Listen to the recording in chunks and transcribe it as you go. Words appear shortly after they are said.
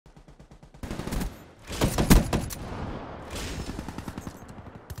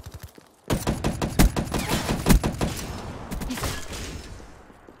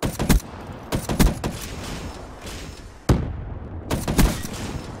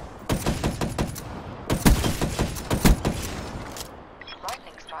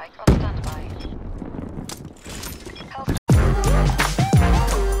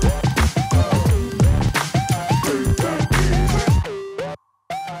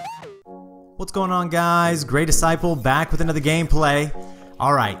What's going on, guys? Grey Disciple back with another gameplay.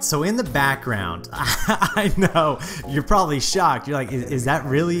 Alright, so in the background, I know, you're probably shocked. You're like, is that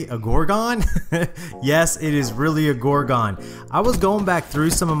really a Gorgon? Yes, it is really a Gorgon. I was going back through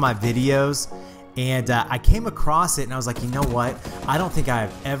some of my videos and I came across it and I was like, you know what? I don't think I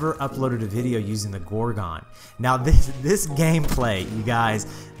have ever uploaded a video using the Gorgon. Now this gameplay, you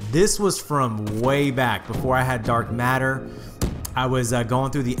guys, this was from way back before I had Dark Matter. I was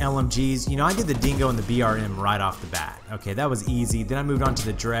going through the LMGs. You know, I did the Dingo and the BRM right off the bat. Okay, that was easy. Then I moved on to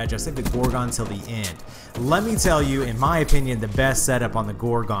the Dredge. I saved the Gorgon till the end. Let me tell you, in my opinion, the best setup on the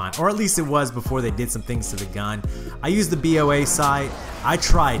Gorgon, or at least it was before they did some things to the gun. I used the BOA sight. I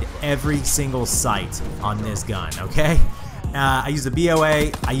tried every single sight on this gun, okay? I used the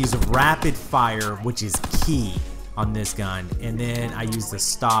BOA. I used a rapid fire, which is key on this gun. And then I used the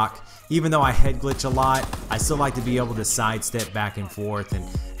stock. Even though I head glitch a lot, I still like to be able to sidestep back and forth, and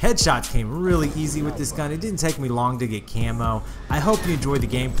headshots came really easy with this gun. It didn't take me long to get camo. I hope you enjoyed the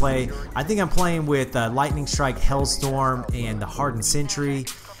gameplay. I think I'm playing with Lightning Strike, Hellstorm, and the Hardened Sentry.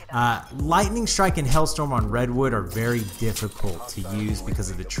 Lightning Strike and Hellstorm on Redwood are very difficult to use because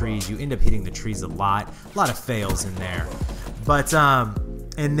of the trees. You end up hitting the trees a lot of fails in there. But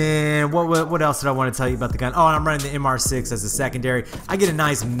and then what else did I want to tell you about the gun? Oh, and I'm running the MR6 as a secondary. I get a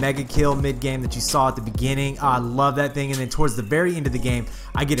nice mega kill mid-game that you saw at the beginning. I love that thing. And then towards the very end of the game,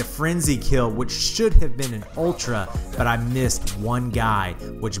 I get a frenzy kill, which should have been an ultra, but I missed one guy,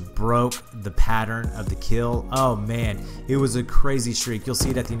 which broke the pattern of the kill. Oh man, it was a crazy streak. You'll see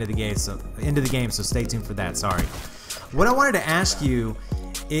it at the end of the game, so stay tuned for that. Sorry. What I wanted to ask you,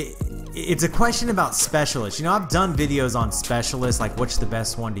 it's a question about specialists. You know, I've done videos on specialists, like what's the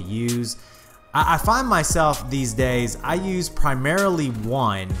best one to use. I find myself these days, I use primarily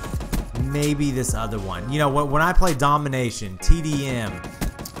one, maybe this other one. You know, when I play Domination, TDM,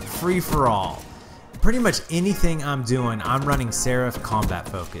 Free-for-all, pretty much anything I'm doing, I'm running Seraph Combat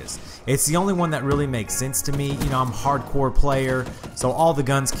Focus. It's the only one that really makes sense to me. You know, I'm a hardcore player, so all the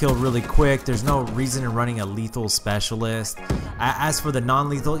guns kill really quick. There's no reason in running a lethal specialist. As for the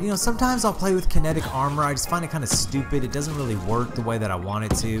non-lethal, you know, sometimes I'll play with kinetic armor. I just find it kind of stupid. It doesn't really work the way that I want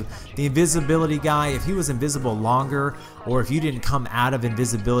it to. The invisibility guy, if he was invisible longer, or if you didn't come out of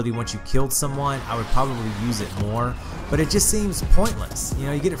invisibility once you killed someone, I would probably use it more. But it just seems pointless. You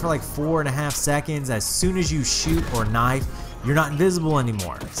know, you get it for like 4.5 seconds. As soon as you shoot or knife, you're not invisible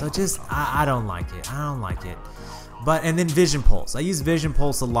anymore. So just, I don't like it. I don't like it. And then Vision Pulse. I use Vision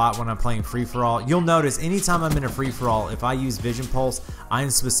Pulse a lot when I'm playing Free-for-all. You'll notice anytime I'm in a Free-for-all, if I use Vision Pulse, I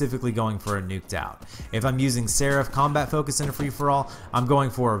am specifically going for a nuked out. If I'm using Seraph Combat Focus in a Free-for-all, I'm going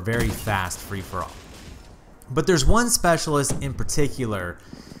for a very fast Free-for-all. But there's one specialist in particular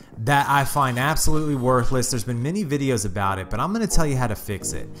that I find absolutely worthless. There's been many videos about it, but I'm going to tell you how to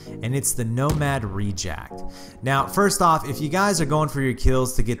fix it, and it's the Nomad ReJack. Now, first off, if you guys are going for your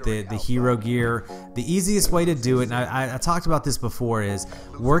kills to get the hero gear, the easiest way to do it, and I talked about this before, is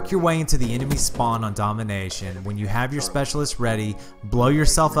work your way into the enemy spawn on Domination. When you have your specialist ready, blow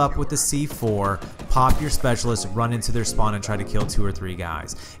yourself up with the C4, pop your specialist, run into their spawn, and try to kill 2 or 3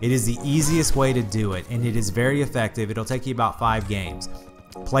 guys. It is the easiest way to do it, and it is very effective. It'll take you about 5 games.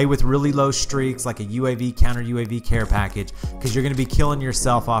 Play with really low streaks like a UAV, counter UAV care package, because you're going to be killing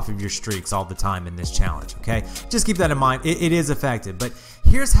yourself off of your streaks all the time in this challenge, okay? Just keep that in mind. It is effective, but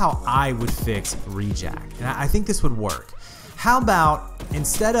here's how I would fix ReJack, and I think this would work. How about,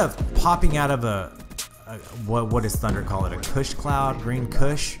 instead of popping out of what does Thunder call it, a Kush cloud, green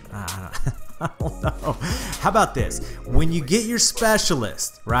Kush? I don't know. How about this? When you get your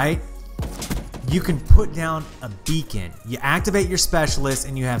specialist, right? You can put down a beacon. You activate your specialist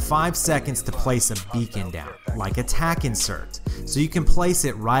and you have 5 seconds to place a beacon down, like attack insert. So you can place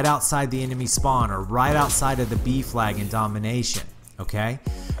it right outside the enemy spawn or right outside of the B flag in Domination, okay?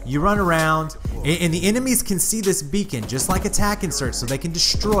 You run around and the enemies can see this beacon just like attack insert, so they can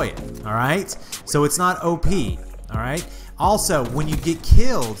destroy it, all right? So it's not OP, all right? Also, when you get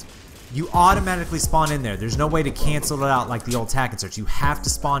killed, you automatically spawn in there. There's no way to cancel it out like the old attack inserts. You have to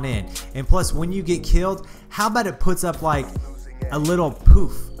spawn in. And plus, when you get killed, how about it puts up like a little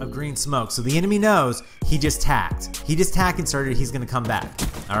poof of green smoke, so the enemy knows he just tagged. He just tack inserted, he's gonna come back.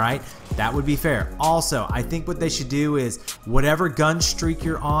 Alright? That would be fair. Also, I think what they should do is whatever gun streak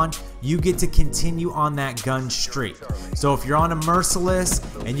you're on, you get to continue on that gun streak. So if you're on a Merciless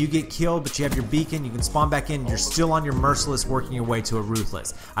and you get killed but you have your beacon, you can spawn back in, you're still on your Merciless working your way to a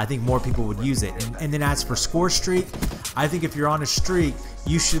Ruthless. I think more people would use it. And then as for score streak, I think if you're on a streak,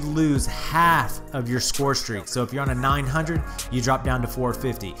 you should lose half of your score streak. So if you're on a 900, you drop down to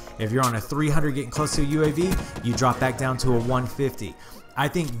 450. If you're on a 300 getting close to a UAV, you drop back down to a 150. I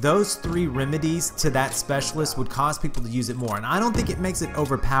think those 3 remedies to that specialist would cause people to use it more. And I don't think it makes it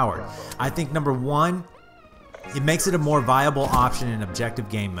overpowered. I think number 1, it makes it a more viable option in objective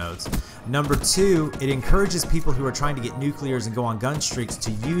game modes. Number 2, it encourages people who are trying to get nuclears and go on gun streaks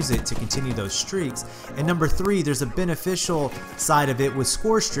to use it to continue those streaks. And number 3, there's a beneficial side of it with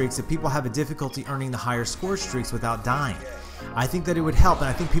score streaks if people have a difficulty earning the higher score streaks without dying. I think that it would help, and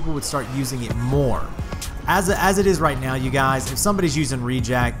I think people would start using it more. As it is right now, you guys, if somebody's using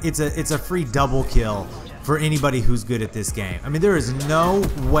ReJack, it's a free double kill for anybody who's good at this game. I mean, there is no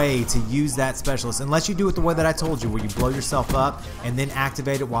way to use that specialist unless you do it the way that I told you, where you blow yourself up and then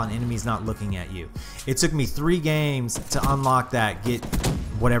activate it while an enemy's not looking at you. It took me 3 games to unlock that, get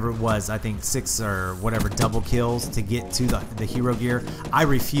whatever it was, I think 6 or whatever double kills to get to the hero gear. I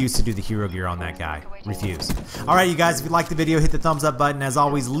refuse to do the hero gear on that guy. Refuse. Alright, you guys, if you liked the video, hit the thumbs up button. As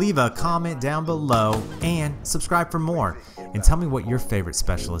always, leave a comment down below and subscribe for more. And tell me what your favorite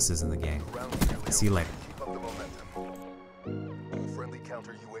specialist is in the game. See you later.